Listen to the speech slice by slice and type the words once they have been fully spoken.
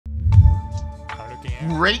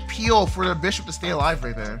Great peel for the bishop to stay alive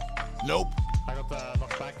right there. Nope. I got the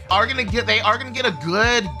knockback. They are gonna get a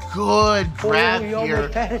good grab here.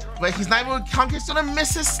 But he's not even Conker's gonna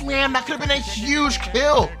miss his slam. That could have been a huge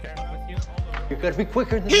kill. You're gonna be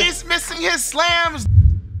quicker than He's missing his slams.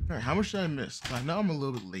 All right, how much did I miss? I know I'm a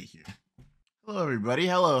little bit late here. Hello, everybody.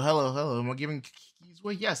 Hello. Am I giving keys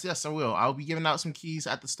away? Yes, I will. I'll be giving out some keys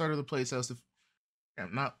at the start of the play test.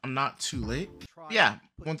 I'm not too late. Yeah,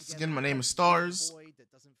 once again, my name is Stars.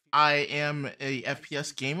 I am a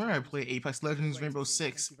FPS gamer. I play Apex Legends, Rainbow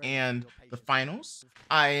Six, and the finals.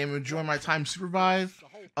 I am enjoying my time Supervive.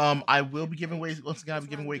 I will be giving away, once again, I'll be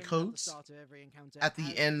giving away codes at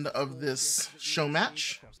the end of this show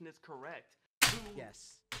match. Is correct.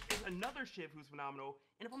 Yes. Another Shiv who's phenomenal,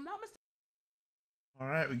 and if I'm not mistaken. All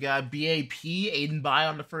right, we got BAP Aiden By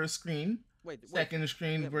on the first screen. Second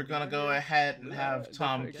screen, we're gonna go ahead and have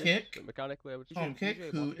Tom Kick,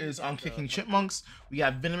 who is on Kicking Chipmunks. We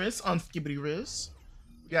got Venomous on Skibbity Riz.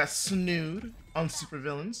 We got Snood on Super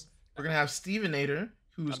Villains. We're gonna have Stevenator,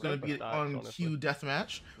 who's gonna be on Q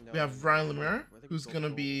Deathmatch. We have Ryan Lemire, who's gonna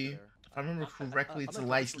be, if I remember correctly, it's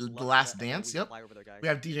the Last Dance. Yep. We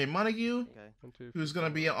have DJ Montague, who's gonna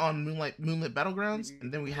be on Moonlit Battlegrounds,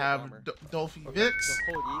 and then we have Dolphy Vix,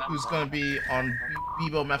 who's gonna be on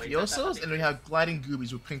Bebo Mafiosos, and we have Gliding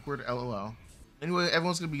Goobies with Pinkword LOL. Anyway,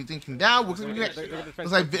 everyone's gonna be thinking down. Looks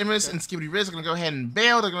like Venomous and Skibbity Riz are gonna go ahead and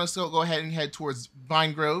bail. They're gonna still go ahead and head towards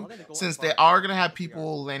Vine Grove, since they are gonna have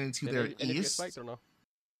people landing to their east.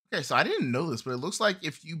 Okay, so I didn't know this, but it looks like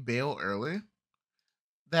if you bail early,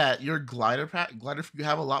 that your glider you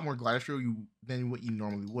have a lot more glider fuel than what you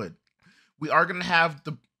normally would. We are gonna have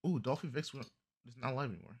the Dolphy Vix is not live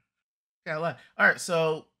anymore. Okay, I lied. All right,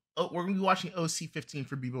 so we're gonna be watching OC15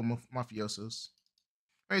 for Bebo Mafiosos.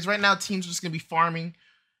 All right, so right now teams are just gonna be farming,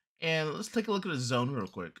 and let's take a look at the zone real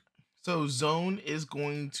quick. So zone is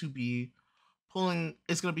going to be pulling.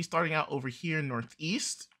 It's gonna be starting out over here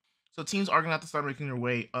northeast. So teams are gonna have to start making their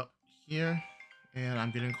way up here, and I'm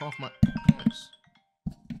getting off my. Nice.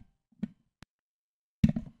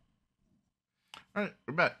 All right,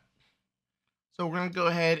 we're back. So we're gonna go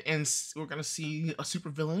ahead and we're gonna see a super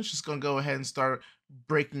villain. Just gonna go ahead and start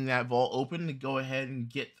breaking that vault open to go ahead and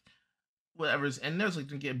get whatever's in there. So they're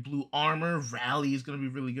gonna get blue armor. Rally is gonna be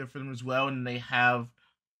really good for them as well. And they have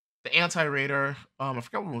the anti-radar. I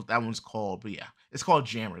forgot what that one's called, but yeah, it's called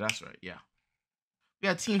Jammer. That's right. Yeah. We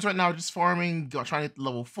got teams right now just farming, trying to get to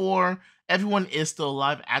level 4. Everyone is still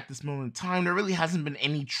alive at this moment in time. There really hasn't been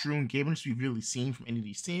any true engagement to be really seen from any of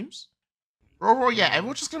these teams. Overall, yeah,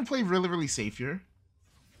 everyone's just gonna play really safe here,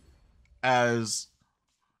 as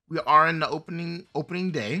we are in the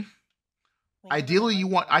opening day. Ideally, you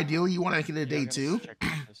want to get to day 2,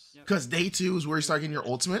 because day 2 is where you start getting your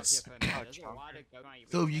ultimates.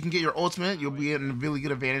 So if you can get your ultimate, you'll be in a really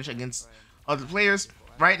good advantage against other players.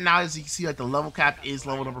 Right now, as you can see, like the level cap is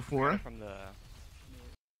level number 4.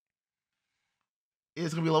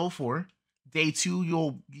 It's gonna be level 4. Day 2,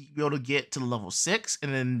 you'll be able to get to level 6,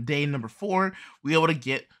 and then day number 4, we'll be able to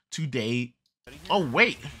get to day. Oh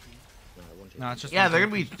wait, No, it's just yeah, they're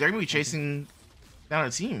gonna be chasing down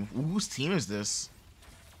a team. Whose team is this?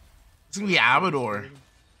 It's gonna be Abador.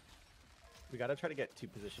 We gotta try to get 2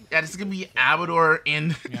 positions. Yeah, this is gonna be Abador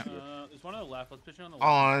and Yeah. There's one on the left. Let's push it on the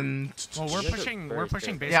Well, left. we're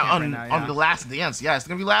pushing base yeah, camp on right now, on the Last Dance. Yeah, it's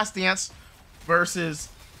gonna be Last Dance versus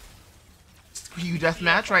Q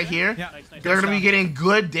Deathmatch right here. Yeah. They're gonna be getting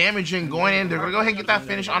good damage and going in. They're gonna go ahead and get that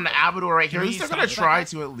finish on the Abador right here. At least they're gonna try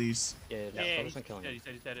to at least. Yeah, he's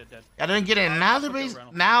dead. I didn't get in. Now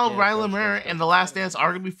Ryan Lemire and the Last Dance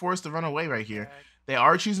are gonna be forced to run away right here. They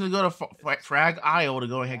are choosing to go to Frag Isle to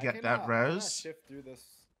go ahead and get that res. Shift through this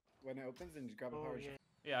when it opens and grab a power shift.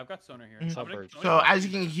 Yeah, I've got sonar here. So as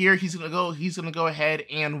you can hear, he's gonna go ahead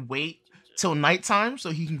and wait till nighttime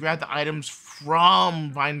so he can grab the items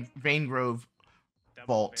from Vine Grove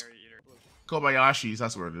Vault. Kobayashi's,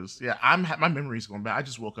 that's where it is. Yeah, my memory's going bad. I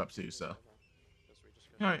just woke up too, so.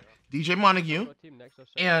 All right, DJ Montague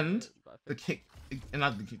and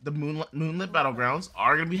the Moonlit Battlegrounds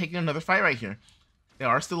are gonna be taking another fight right here. They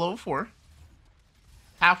are still level 4,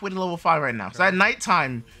 halfway to level 5 right now. So at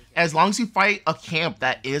nighttime, as long as you fight a camp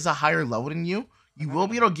that is a higher level than you, you will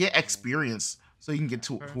be able to get experience, so you can get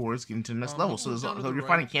towards getting to the next level. So if you're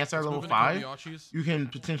fighting camps that are level 5, you can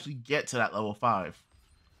potentially get to that level 5.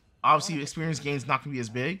 Obviously, experience gain is not going to be as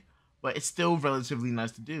big, but it's still relatively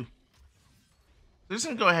nice to do. They're just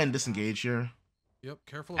going to go ahead and disengage here. Yep,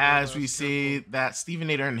 careful. As we see that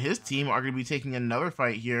Stevenator and his team are going to be taking another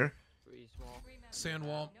fight here.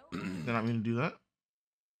 Sandwall. They're not going to do that.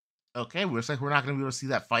 Okay, looks like we're not going to be able to see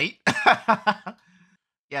that fight.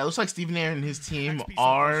 Yeah, it looks like Steven Air and his team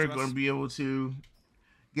are going to be able to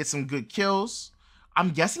get some good kills.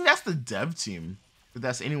 I'm guessing that's the dev team, if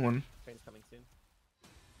that's anyone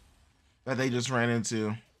that they just ran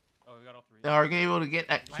into. They are going to be able to get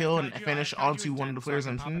that kill and finish onto one of the players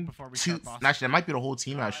on the team. Actually, that might be the whole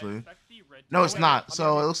team, actually. No, it's not.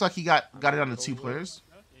 So it looks like he got it on to 2 players.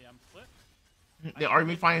 They are going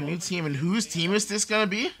to be finding a new team, and whose team is this going to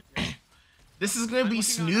be? This is going to be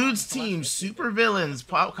Snood's team, Super Villains,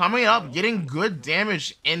 coming up, getting good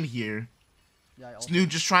damage in here. Snood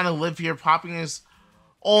just trying to live here, popping his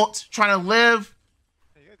ult, trying to live.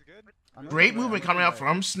 Great movement coming out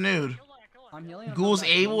from Snood. Ghoul's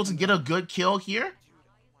able to get a good kill here.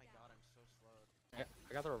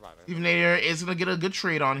 Steven Nader is going to get a good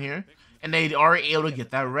trade on here, and they are able to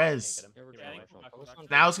get that res.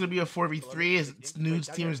 Now it's going to be a 4v3 as Snood's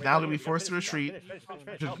team is now going to be forced to retreat.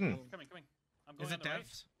 Is it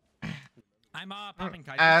devs? I'm popping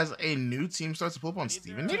kites. As a new team starts to pull up on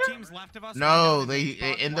Steven Nader? No, they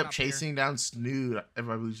end up chasing down Snood.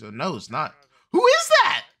 Everybody believes so. No, it's not. Who is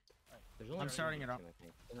that? I'm starting it up.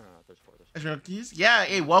 Yeah,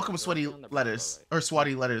 hey, welcome Sweaty Lettuce. Or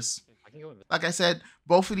Swatty Lettuce. Like I said,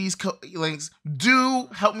 both of these links do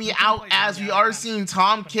help me out as we are seeing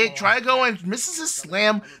Tom Kick try to go and misses his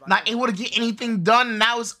slam, not able to get anything done.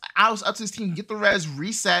 Now it's up to his team to get the res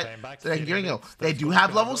reset so they can get go. They do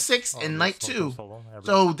have level 6 in night 2,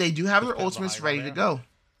 so they do have their ultimates ready to go.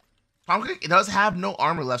 Tom Kick does have no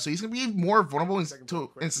armor left, so he's going to be more vulnerable and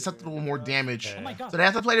susceptible to more damage. So they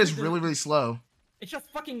have to play this really, really slow. It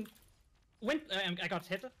just fucking went. I got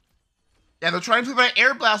hit. Yeah, they're trying to play that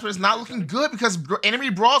air blast, but it's not looking good because enemy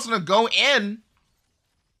brawl's gonna go in.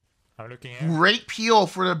 I'm looking in. Great peel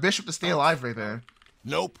for the bishop to stay alive right there.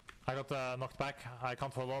 Nope. I got knocked back. I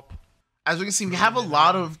can't follow up. As we can see, we have a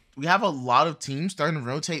lot of teams starting to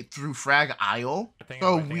rotate through Frag Isle.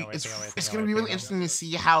 So it's going to be really interesting to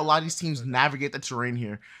see how a lot of these teams navigate the terrain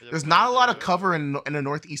here. There's not a lot of cover in the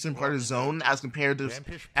northeastern part of the zone as compared to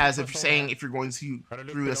as if you're saying if you're going to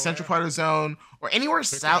through the central part of the zone or anywhere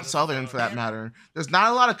southern for that matter. There's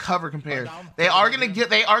not a lot of cover compared. They are gonna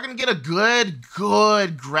get a good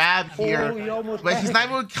grab here, but he's not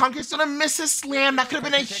able to. Conker's gonna miss his slam. That could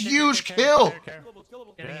have been a huge kill.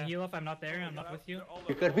 Getting a heal if I'm not there. I'm not with you.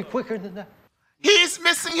 You gotta be quicker than that. He's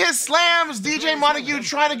missing his slams. DJ Montague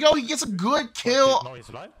trying to go. He gets a good kill.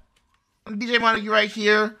 DJ Montague right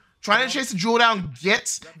here trying to chase the jewel down.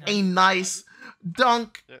 Gets a nice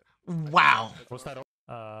dunk. Wow.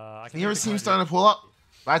 Your team's starting to pull up.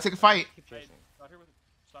 But I take a fight.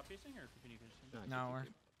 Stop chasing or continue chasing? No, we're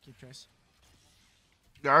keep chasing.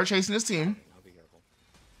 They are chasing this team.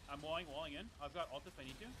 I'm walling in. I've got ult if I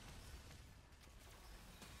need to.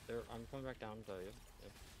 I'm coming back down to you.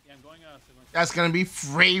 Yeah, I'm going. That's gonna be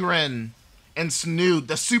Freyren and Snood,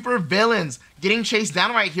 the super villains, getting chased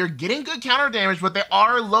down right here, getting good counter damage, but they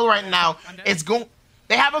are low right now. It's going.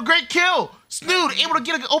 They have a great kill. Snood able to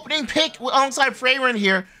get an opening pick alongside Freyren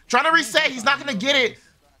here, trying to reset. He's not gonna get it.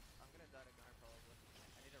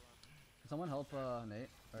 Someone help Nate.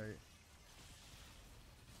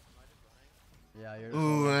 Yeah, you're.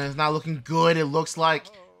 Ooh, it's not looking good. It looks like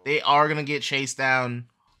they are gonna get chased down.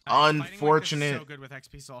 Unfortunate. So good with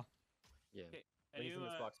XP Soul. Yeah.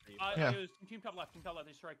 Team top left.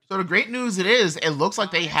 So the great news it looks like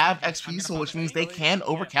they have XP Soul, which means they can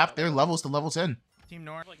overcap their levels to level 10. Team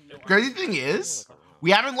North. Crazy thing is, we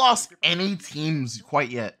haven't lost any teams quite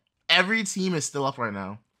yet. Every team is still up right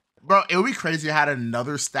now. Bro, it would be crazy to have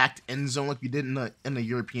another stacked end zone like we did in the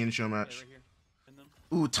European show match.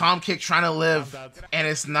 Ooh, Tom Kick trying to live, and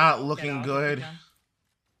it's not looking good.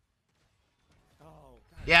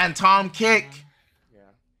 Yeah, and Tom Kick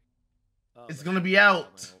is gonna be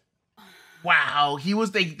out. Wow,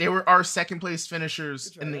 they were our second place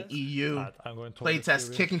finishers in the EU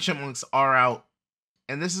playtest. Kick and Chipmunks are out,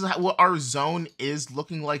 and this is what our zone is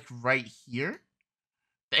looking like right here.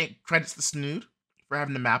 Credits to Snood for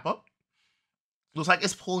having the map up. Looks like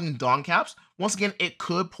it's pulling Dawn Caps. Once again, it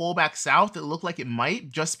could pull back south. It looked like it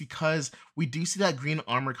might, just because we do see that green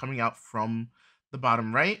armor coming out from the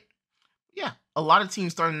bottom right. Yeah, a lot of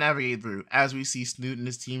teams starting to navigate through, as we see Snood and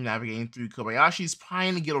his team navigating through. Kobayashi's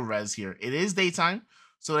trying to get a res here. It is daytime,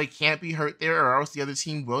 so they can't be hurt there, or else the other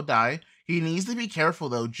team will die. He needs to be careful,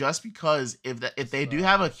 though, just because if they do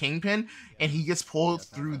have a Kingpin and he gets pulled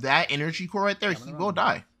through that energy core right there, he will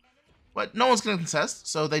die. But no one's going to contest,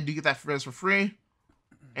 so they do get that res for free,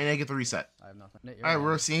 and they get the reset. Alright,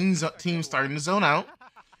 we're seeing teams starting to zone out.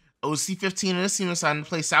 OC15 and his team deciding to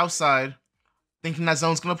play Southside, thinking that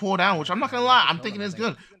zone's going to pull down, which I'm not going to lie, I'm thinking it's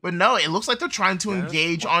good. But no, it looks like they're trying to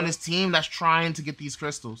engage on his team that's trying to get these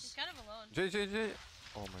crystals. He's kind of alone.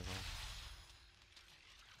 Oh my god.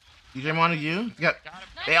 DJ Montague. Yep.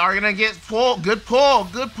 They are gonna get pull. Good pull.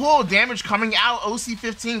 Good pull. Damage coming out.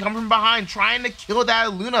 OC15 coming from behind, trying to kill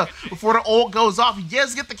that Luna before the ult goes off. He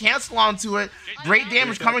does get the cancel onto it. Great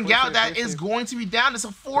damage coming out. That is going to be down. It's a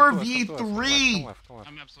 4v3.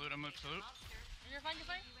 I'm absolute. You're fine.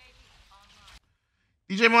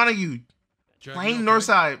 DJ Montague playing north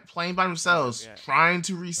side, playing by themselves, trying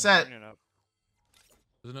to reset.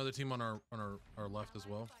 There's another team on our left as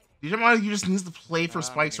well. DJ Montague just needs to play for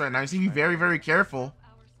spikes right now. He needs to be very, very careful.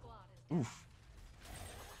 Oof.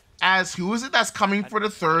 As who is it that's coming for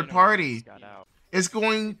the third party? It's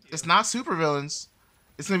not supervillains.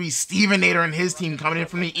 It's gonna be Stevenator and his team coming in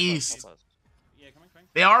from the east.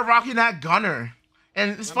 They are rocking that Gunner.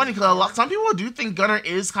 And it's funny because some people do think Gunner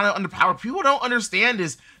is kind of underpowered. People don't understand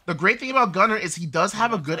is the great thing about Gunner is he does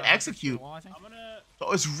have a good execute.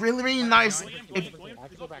 So it's really, really nice.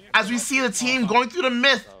 As we see the team going through the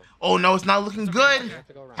myth. Oh no, it's not looking good.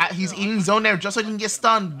 He's eating zone there just so he can get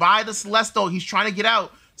stunned by the Celestial. He's trying to get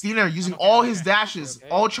out. Stevenator using all his dashes,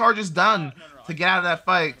 all charges done to get out of that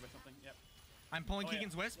fight. I'm pulling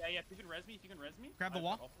Keegan's Wisp. Yeah, if you can res me. Grab the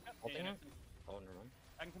wall.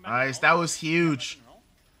 Nice, that was huge.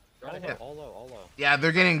 All low. Yeah,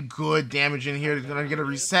 they're getting good damage in here. They're gonna get a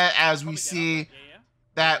reset as we see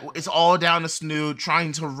that it's all down to Snood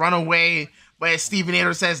trying to run away. But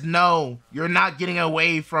Stevenator says, no, you're not getting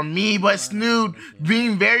away from me. But Snood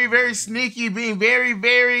being very, very sneaky, being very,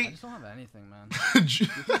 very... I just don't have anything,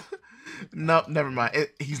 man. No, never mind.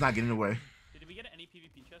 He's not getting away. Did we get any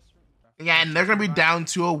PvP chests? Yeah, and they're going to be down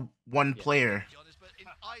to a one player.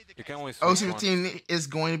 OC15 is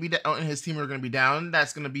going to be down, and his team are going to be down.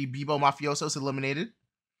 That's going to be Bebo Mafioso's eliminated.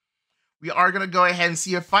 We are going to go ahead and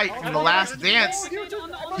see a fight from the last dance.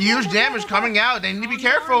 Huge damage coming out. They need to be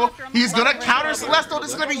careful. He's going to counter Celestial.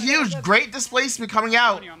 This is going to be huge. Great displacement coming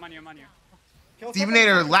out.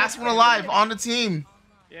 Stevenator, last one alive on the team.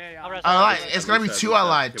 Allied. It's going to be 2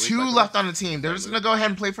 allied. 2 left on the team. They're just going to go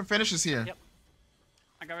ahead and play for finishes here.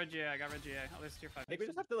 I got red GA. I'll list tier 5. I think we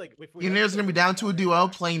just have to like. Stevenator's going to be down to a duo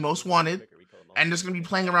playing Most Wanted. And just going to be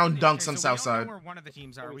playing around dunks on south side. We don't know where one of the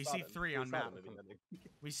teams are. We see 3 on map.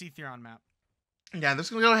 We see 3 on map. Yeah, they're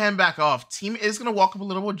just going to go ahead and back off. Team is going to walk up a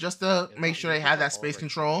little bit just to make sure they have that space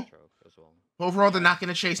control. But overall, they're not going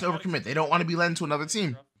to chase and overcommit. They don't want to be led into another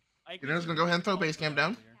team. They're just going to go ahead and throw base camp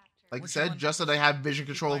down. Like I said, just so they have vision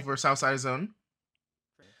control over south side zone.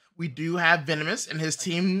 We do have Venomous and his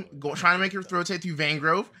team trying to make it rotate through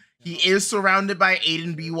Vangrove. He is surrounded by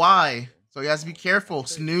Aiden BY. So he has to be careful.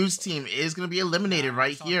 Snood's team is going to be eliminated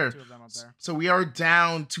right here. So we are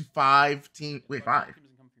down to 5 teams. Wait, 5.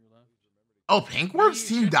 Oh, Pinkworth's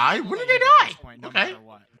team died? When did they die? Okay.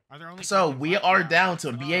 So we are down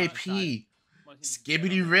to BAP,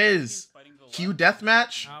 Skibbity Riz, Q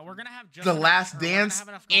Deathmatch, The Last Dance,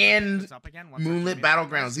 and Moonlit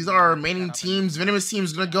Battlegrounds. These are our remaining teams. Venomous team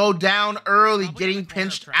is going to go down early, getting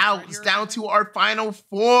pinched out. It's down to our final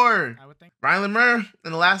 4. Ryan Lemur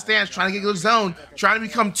in The Last Dance trying to get good zone, trying to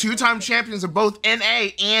become 2-time champions of both NA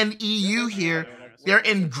and EU here. They're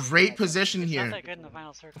in great position here.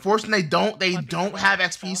 Unfortunately, they don't have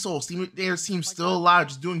XP Soul. Their team's still alive,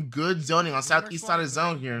 just doing good zoning on southeast side of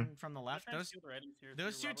zone here. From the left,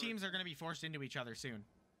 those 2 teams are going to be forced into each other soon.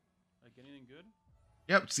 Like anything good?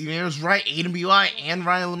 Yep, Stevenator's right. Aiden BY and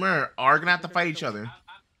Ryan Lemur are going to have to fight each other.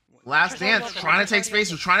 Last Dance trying to take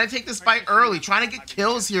space. We're trying to take this fight early, trying to get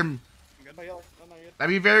kills here. Gotta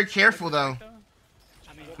be very careful, though.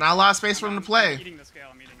 Not a lot of space for them to play.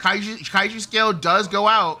 Kaiju scale does go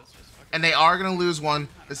out, and they are going to lose one.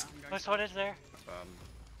 What is there?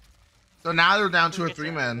 So now they're down to a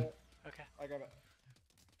 3-man. Okay. I got it.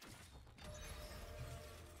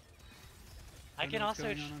 I can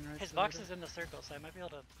also... His box is in the circle, so I might be able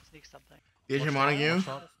to sneak something. DJ Montague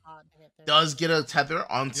does get a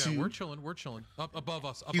tether onto... Yeah, we're chilling. Up above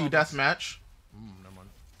us. Q Deathmatch. Never mind.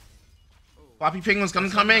 Floppy Penguin's gonna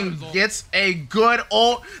come in, gets a good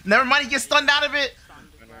ult. Never mind, he gets stunned out of it.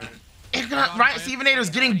 Right,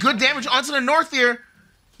 Stevenator's getting good damage onto the north here.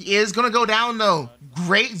 He is gonna go down though.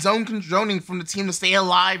 Great zone controlling from the team to stay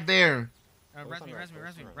alive there. Res me.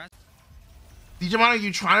 DJ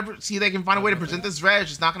Montague trying to see if they can find a way to present this reg.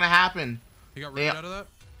 It's not gonna happen. He got ripped out of that.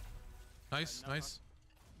 Nice.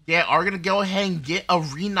 Yeah, are gonna go ahead and get a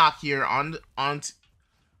re-knock here on.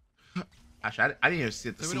 Actually, I didn't even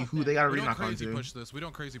see who they got a re-knock onto. We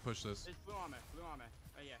don't crazy push this. It's blue armor.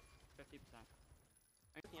 Oh yeah, 50%.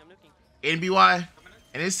 I'm looking. NBY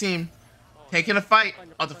and his team taking a fight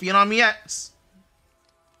on the Phenom EX.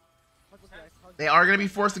 They are going to be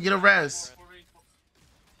forced to get a res.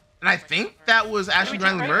 And I think that was actually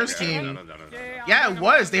Riley Murr's team. Yeah, it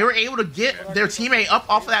was. They were able to get their teammate up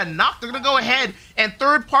off of that knock. They're going to go ahead and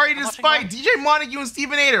third party this fight. DJ Montague and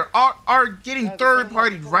Stevenator are getting third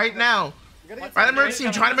partied right now. Riley Murr's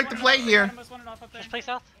team trying to make the play here. Just play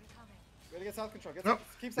south. Nope.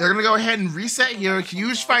 They're going to go ahead and reset here.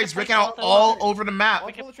 Huge fights breaking out all over the map.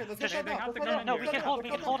 No, we can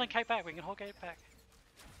hold and kite back. We can hold kite back.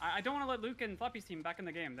 I don't want to let Luke and Floppy's team back in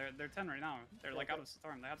the game. They're 10 right now. They're like out of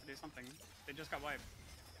storm. They have to do something. They just got wiped.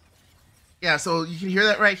 Yeah, so you can hear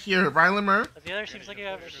that right here. Riley Murr. The other team's looking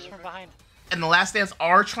over just from behind. And the Last Dance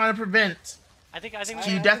are trying to prevent Q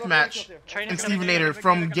Deathmatch and Stevenator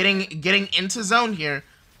from getting into zone here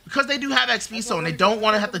because they do have XP zone. They don't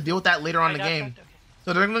want to have to deal with that later on in the game.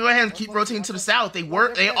 So they're gonna go ahead and keep rotating to the south. They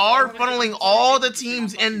are funneling all the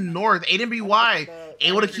teams in north. Aiden BY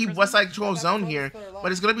able to keep Westside control zone here,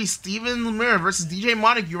 but it's gonna be Steven Lemire versus DJ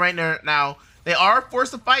Montague right now. They are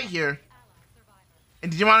forced to fight here,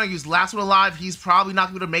 and DJ Montague's last one alive. He's probably not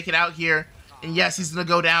going to make it out here, and yes, he's gonna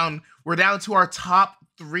go down. We're down to our top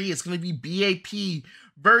 3. It's gonna be BAP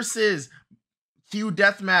versus Q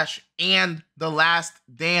Deathmatch and The Last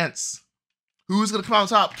Dance. Who's going to come out on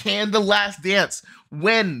top? Can The Last Dance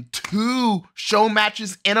win 2 show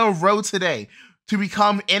matches in a row today to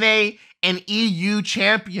become NA and EU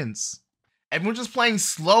champions? Everyone's just playing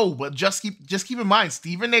slow, but just keep in mind,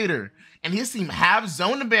 Stevenator and his team have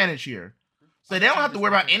zone advantage here. So they don't have to worry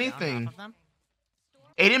about anything.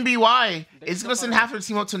 Aiden BY is going to send half of the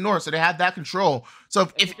team up to north, so they have that control. So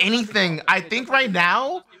if anything, I think right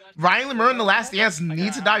now, Ryan Lemire and The Last Dance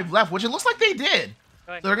need to dive left, which it looks like they did.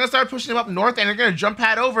 So they're going to start pushing him up north, and they're going to jump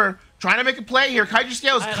pad over, trying to make a play here. Kaiju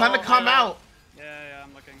Scale is going to come out. Yeah,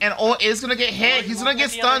 I'm looking. And is going to get hit. He's going to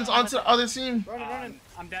get stuns onto the other team.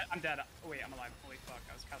 I'm dead. Wait, I'm alive. Holy fuck,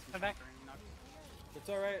 I was casting back. It's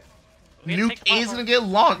alright. Nuke is going to get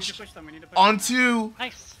launched onto...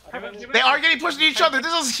 Nice. They are getting pushed to each other.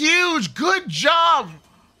 This is huge. Good job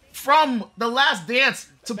from The Last Dance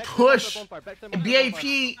to push BAP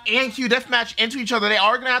and Q Deathmatch into each other. They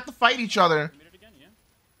are going to have to fight each other.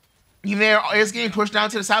 Lemire is getting pushed down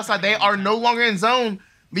to the south side. They are no longer in zone.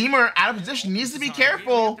 Lemire out of position. Needs to be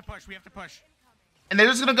careful. We have to push. And they're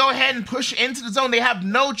just going to go ahead and push into the zone. They have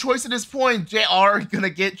no choice at this point. They are going to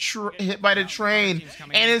get hit by the train.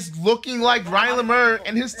 And it's looking like Ryan Lemire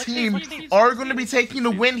and his team are going to be taking the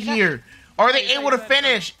win here. Are they able to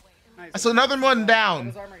finish? So another one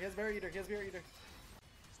down.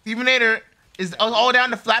 Stevenator is all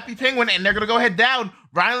down to Flappy Penguin, and they're going to go ahead down.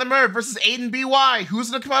 Ryan Lemire versus Aiden BY. Who's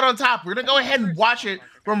going to come out on top? We're going to go ahead and watch it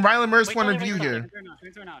from Ryan Lemire's point of view here.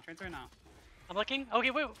 Transfer now. I'm looking.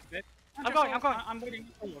 Okay, wait. I'm going. I'm waiting.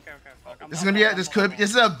 Oh, okay. Fuck. This is gonna be this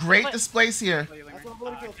is a great displace here.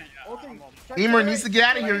 Lemire needs to get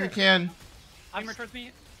out of here if you can. Lemire towards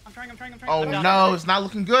me. I'm trying. Oh no, it's not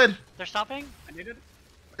looking good. They're stopping. I needed it.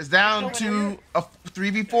 It's down to a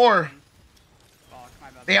 3v4.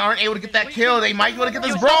 They aren't able to get that kill. They might be able to get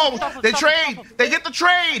this brawl. They trade. They get the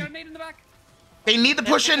trade. They need to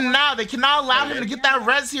push in now. They cannot allow him to get that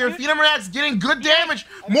res here. Phenomanax getting good damage.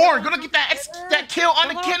 More gonna get that kill on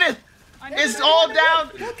the Kenneth. It's all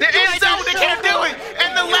down. They're in zone. They can't do it.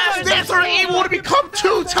 And The Last Dance are able to become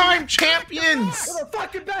 2-time champions.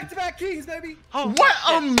 Fucking back-to-back kings, baby. What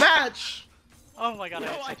a match. Oh my god.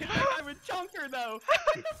 I'm a chunker though.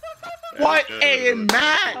 What a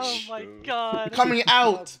match. Oh my god. Coming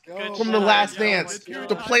out from The Last Dance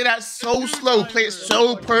to play that so slow, play it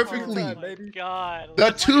so perfectly. God. The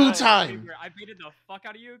 2-time. I beated the fuck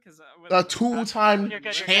out of you because The 2-time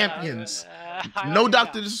champions. No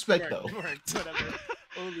Dr. Disrespect though.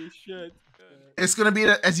 Holy shit. It's gonna be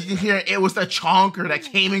as you can hear, it was the chonker that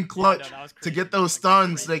came in clutch to get those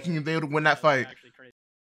stuns so they can be able to win that fight.